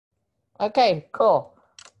Okay, cool.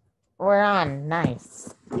 We're on.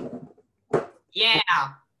 Nice. Yeah.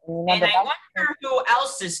 You know And I wonder who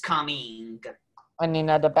else is coming. And you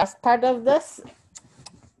know the best part of this?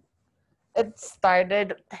 It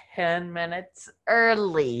started 10 minutes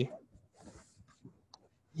early.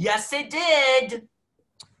 Yes, it did.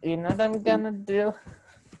 You know what I'm gonna do?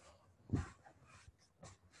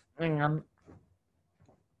 Hang on.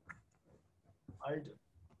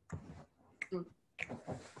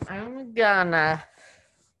 I'm gonna.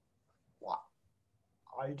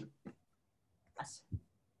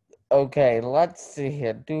 Okay, let's see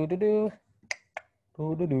here. Do do do.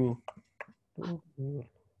 Do do do. Do do.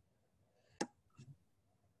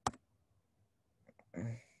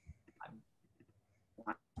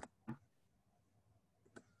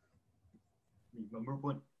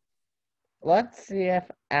 Let's see if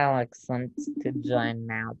Alex wants to join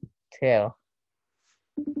now too.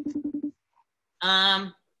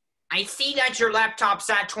 I see that your laptop's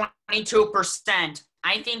at 22%.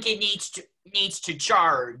 I think it needs to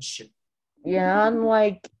charge. Yeah,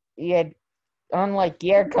 unlike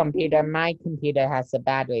your computer, my computer has a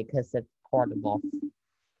battery because it's portable.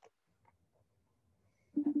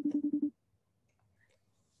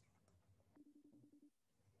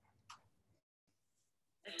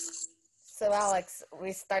 So Alex,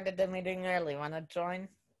 we started the meeting early. Wanna join?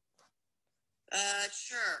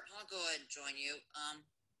 Sure. I'll go ahead and join you.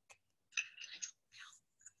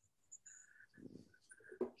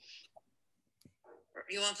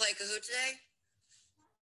 You want to play Kahoot today?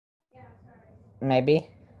 Maybe.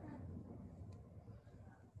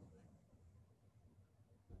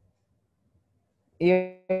 You're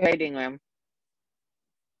in the waiting room.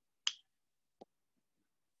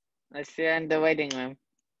 Let's see you in the waiting room.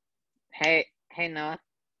 Hey Noah.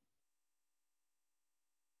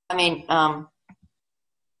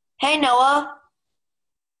 Hey Noah.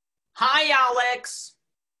 Hi, Alex.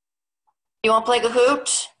 You want to play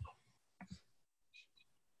Kahoot?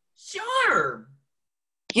 Sure.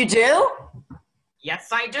 You do? Yes,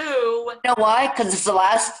 I do. You know why? Because it's the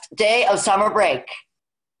last day of summer break.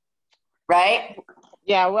 Right?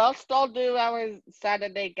 Yeah, we'll still do our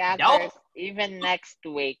Saturday gathers even next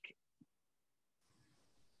week.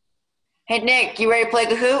 Hey Nick, you ready to play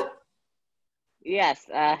Kahoot? Yes,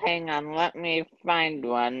 hang on, let me find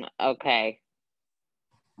one. Okay.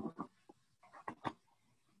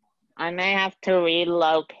 I may have to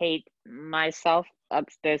relocate myself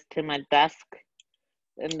upstairs to my desk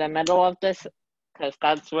in the middle of this because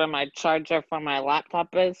that's where my charger for my laptop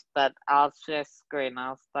is, but I'll share screen.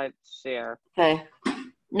 I'll start share. Okay.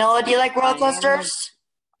 Noah, do you like roller coasters?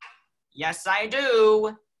 Yes, I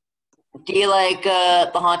do. Do you like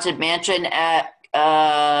the Haunted Mansion at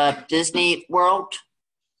Disney World?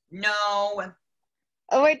 No.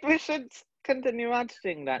 Oh wait, we should continue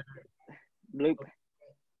watching that. Bloop.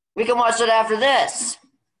 We can watch it after this.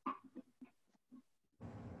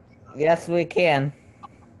 Yes, we can.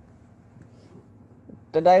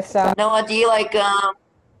 Did I sound? Noah, do you like the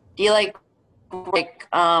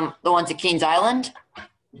ones at Kings Island?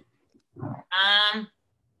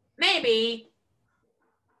 Maybe.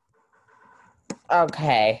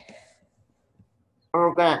 Okay.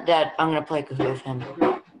 Or I'm gonna play Kahoot with him.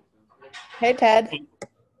 Hey, Ted.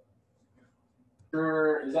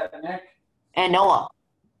 Sure, is that Nick? And Noah.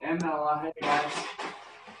 And Noah, hey guys.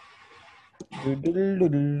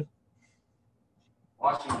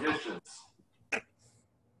 Washing dishes.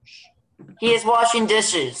 He is washing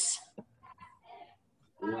dishes.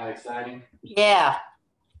 Isn't that exciting? Yeah.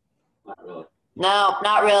 Not really. No,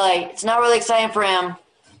 not really. It's not really exciting for him.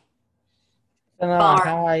 So Noah,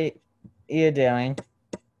 how are you doing?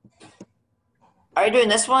 Are you doing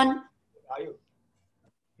this one? Are you?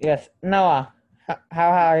 Yes, Noah. How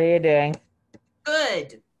are you doing?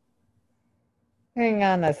 Good. Hang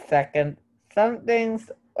on a second. Something's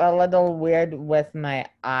a little weird with my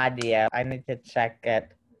audio. I need to check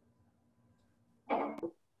it.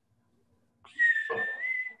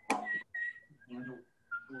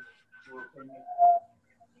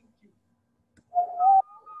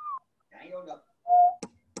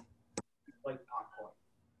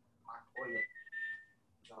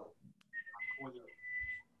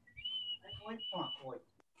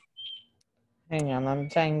 Hang on, I'm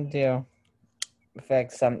trying to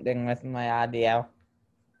fix something with my audio.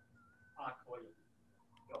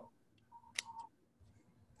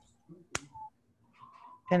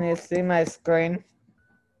 Can you see my screen?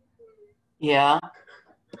 Yeah.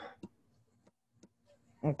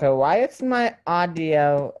 Okay, why is my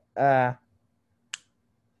audio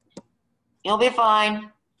You'll be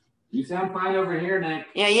fine. You sound fine over here, Nick.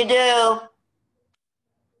 Yeah, you do.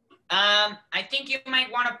 I think you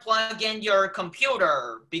might want to plug in your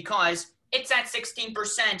computer because it's at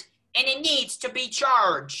 16% and it needs to be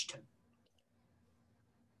charged.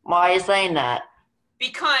 Why are you saying that?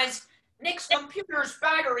 Because Nick's computer's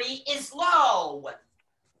battery is low.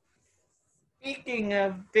 Speaking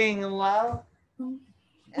of being low in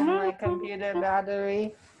my computer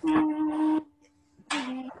battery, I'm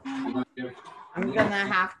gonna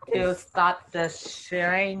have to stop the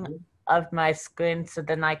sharing of my screen so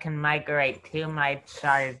then I can migrate to my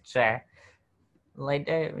charger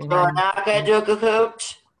later. So we're not gonna do a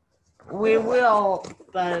Kahoot? We will,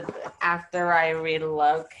 but after I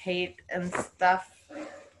relocate and stuff,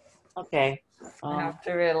 Okay. I have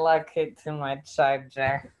to relocate to my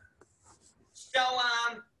charger. So,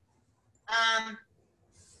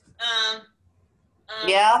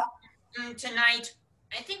 Yeah? tonight,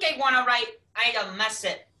 I think I want to write a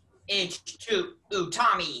message to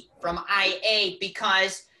Tommy from IA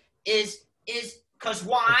because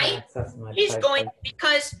why? He's going,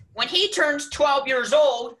 because when he turns 12 years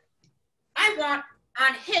old, I want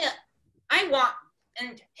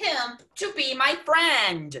him to be my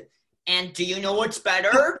friend. And do you know what's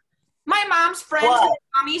better? My mom's friends with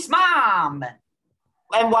Tommy's mom.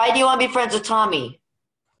 And why do you want to be friends with Tommy?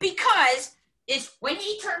 Because it's when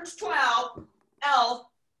he turns 12, I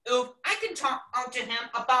can talk to him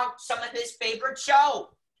about some of his favorite show.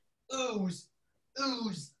 Ooze.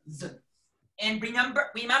 And remember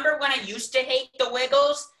when I used to hate the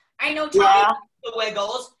Wiggles? I know Tommy likes the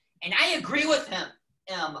Wiggles, and I agree with him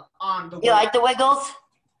on the Wiggles. You like the Wiggles?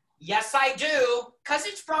 Yes, I do, because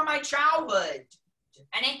it's from my childhood.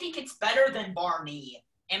 And I think it's better than Barney,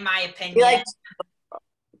 in my opinion.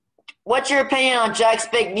 What's your opinion on Jack's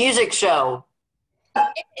Big Music Show?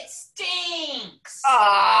 It stinks.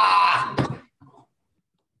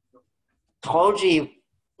 Told you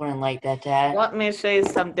wouldn't like that, Dad. Let me show you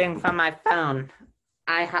something from my phone.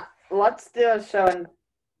 Let's do a show and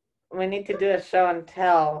we need to do a show and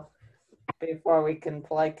tell before we can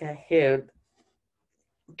play Kahoot.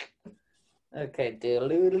 Okay,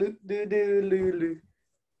 do.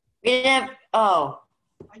 Yeah. Oh.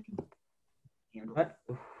 What?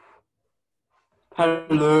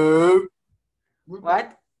 Hello.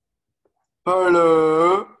 What?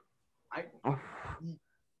 Hello.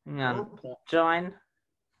 Hang on. Join.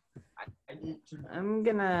 I'm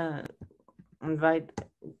gonna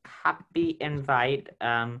copy invite.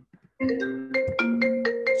 I'm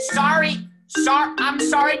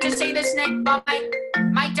sorry to say this, Nick, but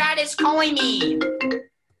my dad is calling me.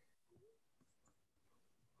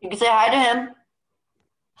 You can say hi to him.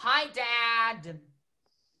 Hi, Dad.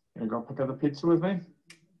 You go pick up the pizza with me?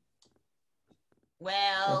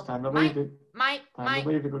 Well, It's time to leave it. my To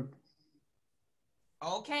leave it.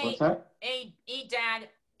 okay. What's that? Hey, Dad.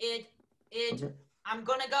 Okay. I'm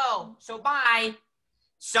gonna go. So bye.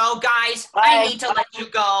 So guys, Bye. I need to let you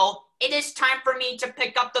go. It is time for me to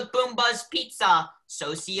pick up the Boom Buzz pizza.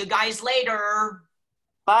 So see you guys later.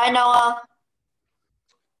 Bye, Noah.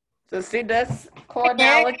 So see this chord, Nick?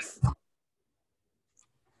 Alex?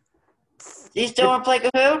 Do you still want to play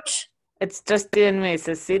Kahoot? It's just you and me.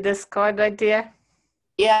 So see this chord right here?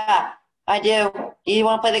 Yeah, I do. Do you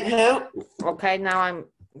want to play the Kahoot? Okay, now I'm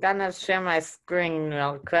gonna share my screen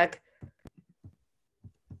real quick.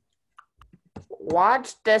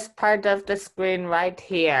 Watch this part of the screen right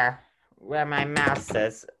here, where my mouse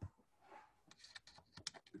is.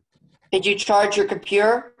 Did you charge your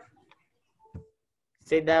computer?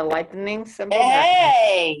 See the lightning symbol?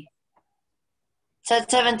 Hey! It said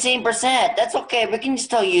 17%. That's okay. We can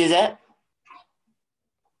still use it.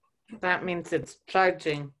 That means it's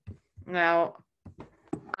charging. Now,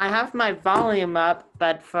 I have my volume up,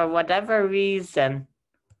 but for whatever reason,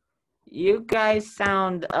 you guys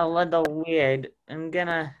sound a little weird. I'm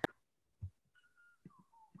gonna...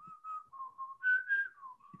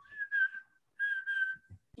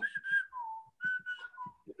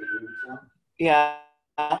 Yeah.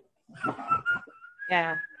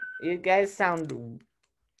 Yeah, you guys sound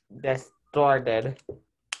distorted.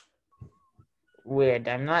 Weird.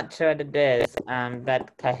 I'm not sure what it is,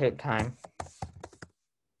 but Kahoot time.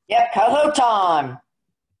 Yep, Kahoot time.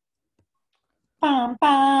 Bum,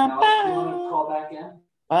 bum, Now, do you want to bum. call back in?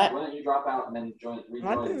 What? Why don't you drop out and then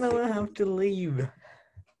Why rejoin? did I have to leave?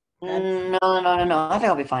 No. I think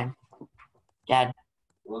I'll be fine. Dad.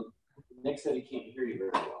 Well, Nick said he can't hear you very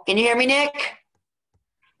well. Can you hear me, Nick?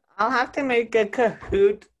 I'll have to make a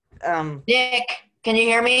Kahoot. Nick, can you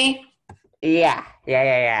hear me? Yeah.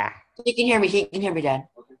 He can hear me. He can hear me, Dad.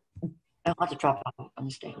 I'll have to drop out on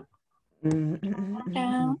the stage.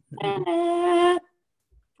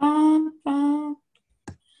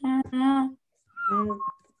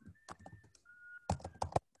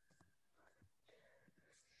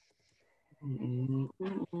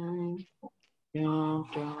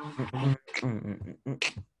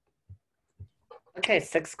 Okay,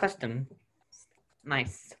 6th question.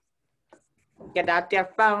 Nice. Get out your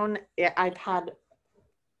phone, your iPad,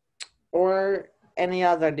 or any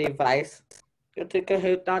other device. You take a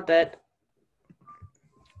hoot, not it.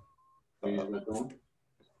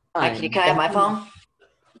 Actually, can I have my phone?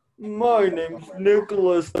 My name's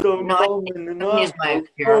Nicholas No, Bowman, and can use my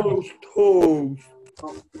computer. host.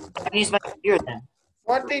 I can use my computer then.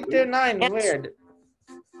 42.9, Yes. weird.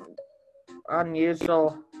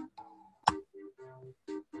 Unusual.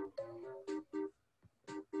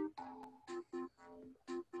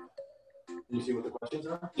 Can you see what the questions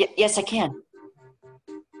are? Yes, I can.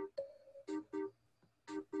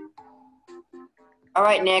 All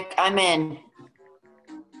right, Nick, I'm in.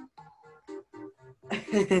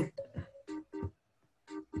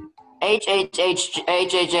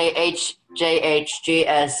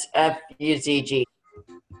 HHHHHHGSFUZG.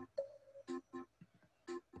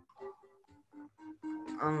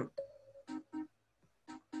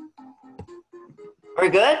 Are we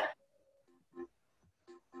good?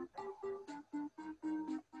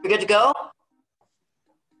 We good to go?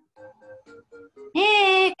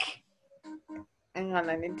 Nick! Hang on,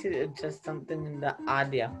 I need to adjust something in the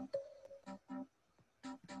audio.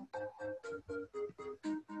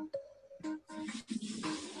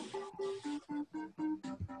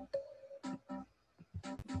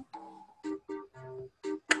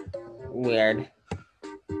 Weird.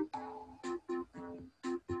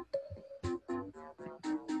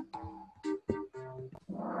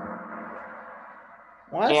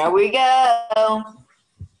 What? Here we go.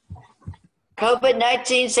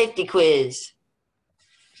 COVID-19 safety quiz.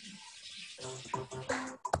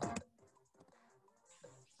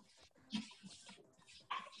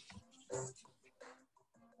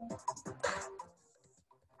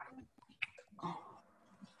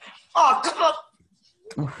 Oh, come on.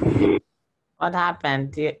 What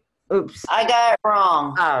happened? Oops. I got it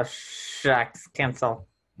wrong. Oh, shucks. Cancel.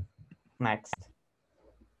 Next.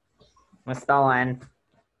 We're still in.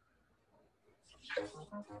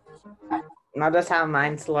 Notice how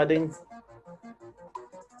mine's loading.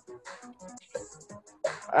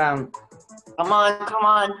 Come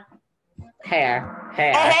on. Hair.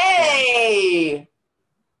 Hey!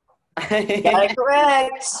 Got it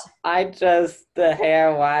correct. I just the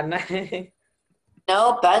hair one.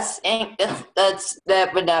 No, I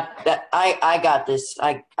got this.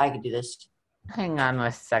 I can do this. Hang on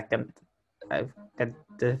a second. I've got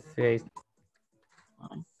the face.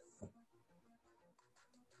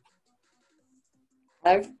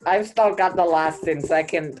 I've still got the last thing, so I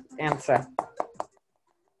can answer.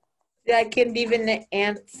 See, I can't even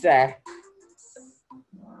answer.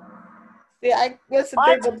 See, I wasn't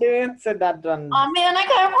able to answer that one. Oh man, I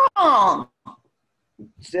got it wrong.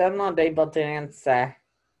 See, I'm not able to answer.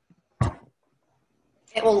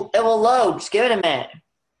 It will load. Just give it a minute.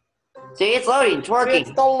 See, it's loading. It's See, working. it's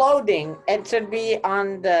still loading. It should be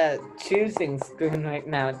on the choosing screen right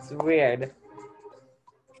now. It's weird.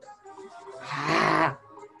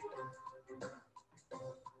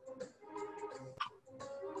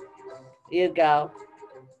 You go.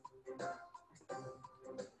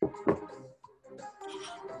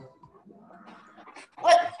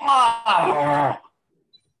 What? Ah.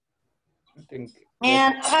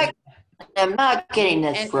 Man, I am not getting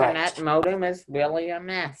this Internet right. modem is really a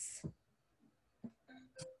mess.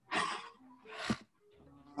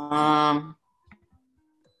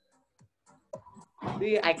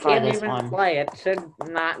 See, I Try can't this even one. play. It should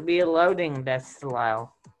not be loading this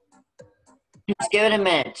slow. Just give it a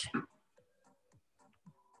minute.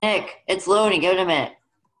 Nick, it's loading. Give it a minute.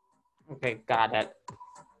 Okay, got it.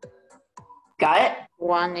 Got it?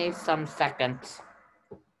 20-some seconds.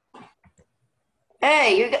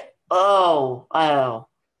 Hey, you got. Oh.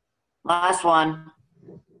 Last one.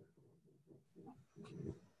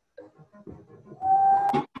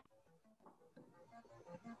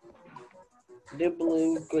 The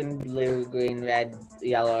blue, green, red,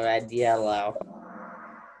 yellow.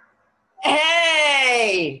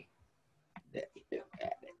 Hey!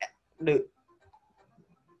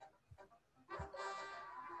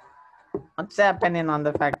 What's your opinion on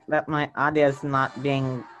the fact that my audio is not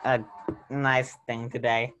being a nice thing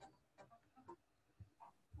today?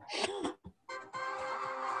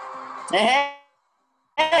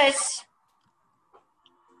 Yes.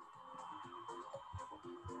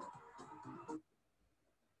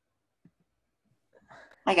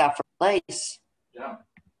 I got first place. Yeah.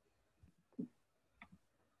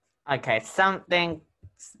 Okay, something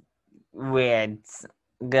weird's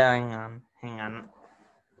going on. Hang on.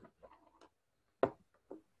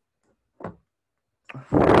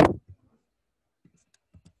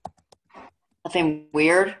 Nothing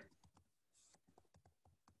weird?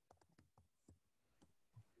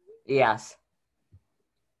 Yes.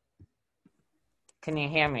 Can you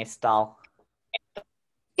hear me, Stall?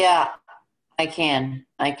 Yeah, I can.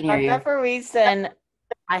 I can For hear you. whatever reason,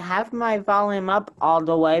 I have my volume up all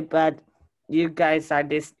the way, but you guys are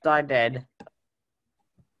distorted.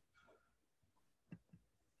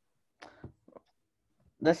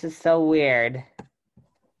 This is so weird.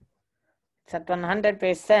 It's at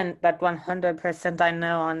 100%, but 100% I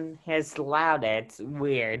know on his loud. It's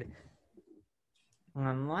weird.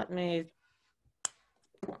 Let me.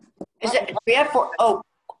 Is it? We have four. Oh,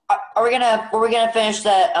 are we gonna finish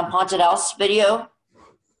the haunted house video?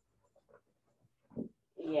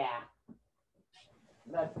 Yeah.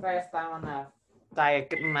 But first, I want to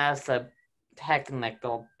diagnose a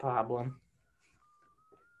technical problem.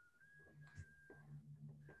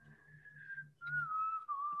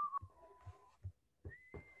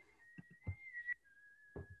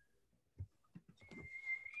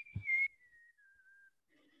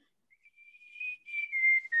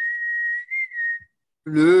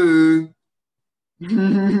 Hello.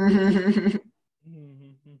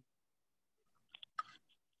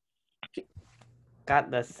 Got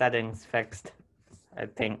the settings fixed, I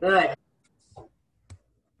think. Good.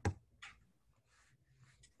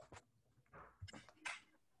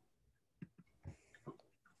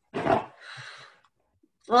 Well,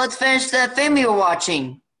 let's finish the film you were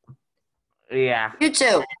watching. Yeah. You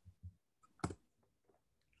too.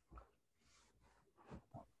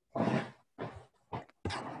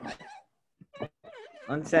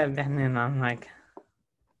 Once I've been in on like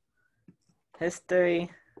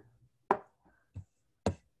history.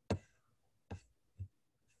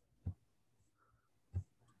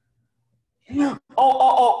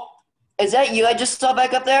 Oh. Is that you I just saw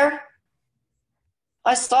back up there?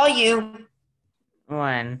 I saw you.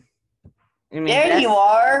 When? You mean There this? you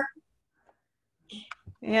are.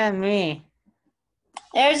 Yeah, me.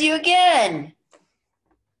 There's you again.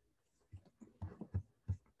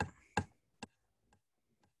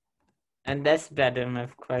 And this bedroom,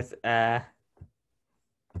 of course, How'd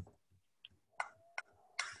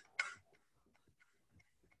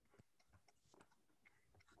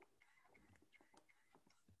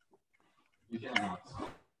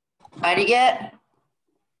you get?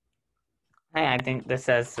 hey, I think this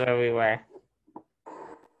is where we were.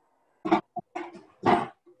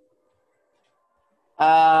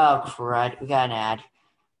 Oh, crud. We got an ad.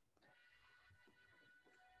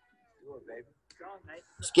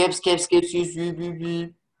 Skip.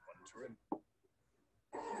 Shouldn't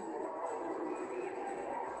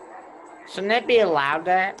it be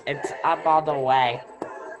louder? It's up all the way.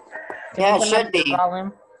 Can Yeah, you it turn up should the be.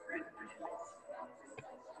 volume?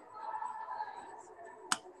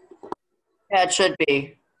 Yeah, it should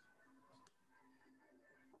be.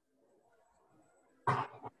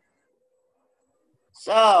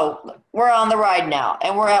 So, we're on the ride now,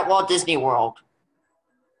 and we're at Walt Disney World.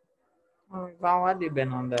 Oh, we've already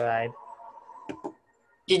been on the ride.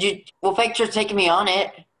 Well, thanks for taking me on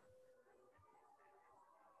it.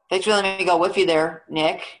 Thanks for letting me go with you there,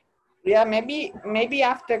 Nick. Yeah, maybe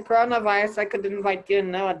after coronavirus, I could invite you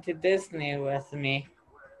and Noah to Disney with me.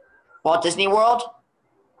 Walt Disney World?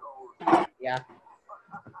 Yeah.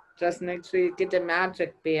 Just make sure you get the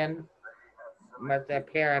Magic Band with their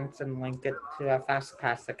parents and link it to a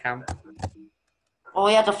FastPass account. Well,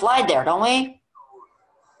 we have to fly there, don't we?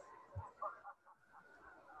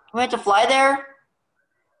 We have to fly there?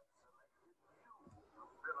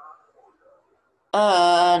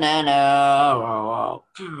 No.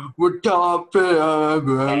 We're talking.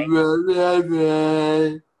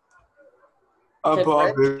 To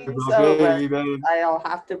bridge things over, I'll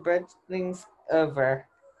have to bridge things over.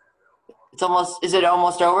 Is it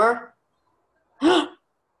almost over?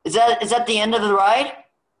 Is that the end of the ride?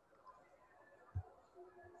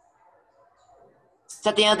 Is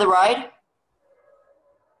that the end of the ride?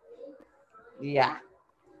 Yeah.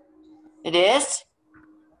 It is?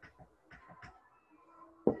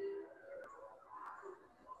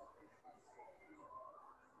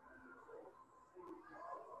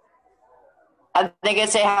 I think I'd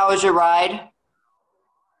say, how was your ride?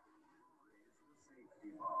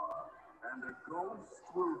 And the ghost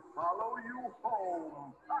will follow you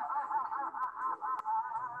home.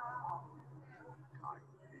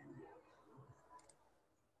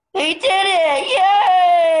 They did it!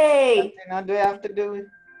 Yay! Now do I have to do it?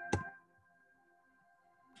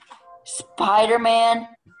 Spider-Man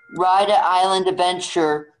Ride at Island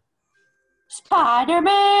Adventure.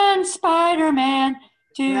 Spider-Man.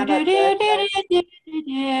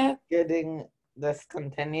 Getting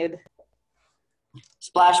discontinued.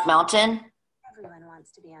 Splash Mountain. Everyone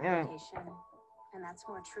wants to be on Yeah. vacation, and that's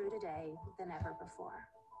more true today than ever before.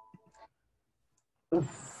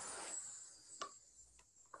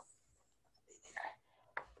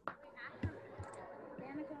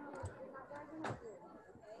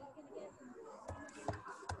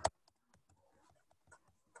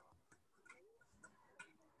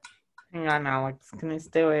 Hang on, Alex. Can you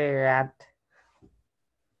stay where you're at?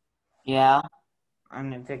 Yeah. I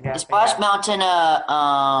need to get Is Splash Mountain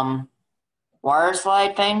a water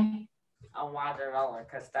slide thing? a water roller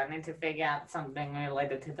coaster. I need to figure out something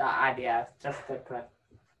related to the idea. Just a quick.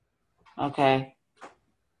 Okay.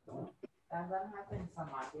 I'm having some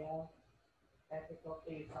audio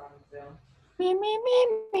difficulties on Zoom. Me, me, me,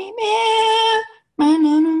 me, me. Na,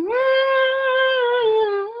 na, na, na.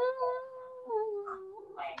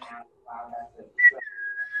 Playing out loud as it-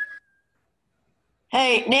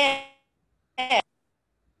 Hey, Nick.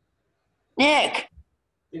 Nick.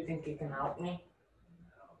 Do you think you can help me?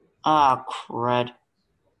 Ah, crud.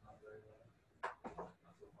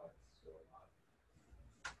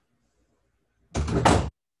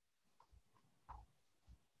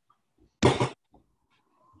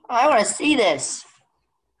 I want to see this.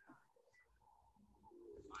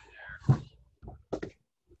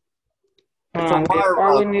 It's a water Before we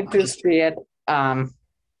roller need to see it,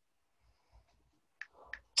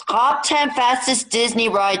 Top 10 fastest Disney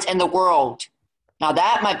rides in the world. Now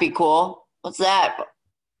that might be cool. What's that?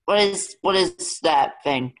 What is that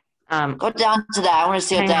thing? Go down to that. I want to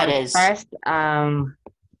see what that is. First,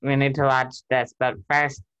 we need to watch this, but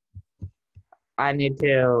first, I need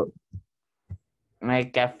to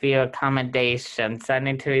make a few accommodations. I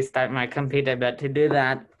need to restart my computer, but to do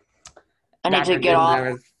that, I need to gotta get do off.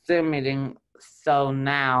 the Zoom meeting. So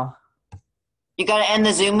now, You got to end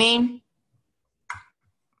the Zoom meeting?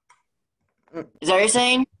 Is that what you're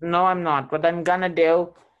saying? no, I'm not. What I'm gonna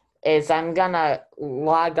do is I'm gonna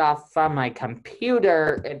log off from my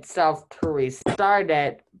computer itself to restart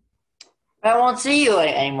it. I won't see you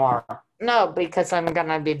anymore. No, because I'm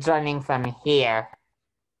gonna be joining from here.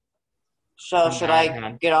 So should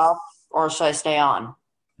I get off or should I stay on?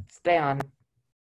 Stay on.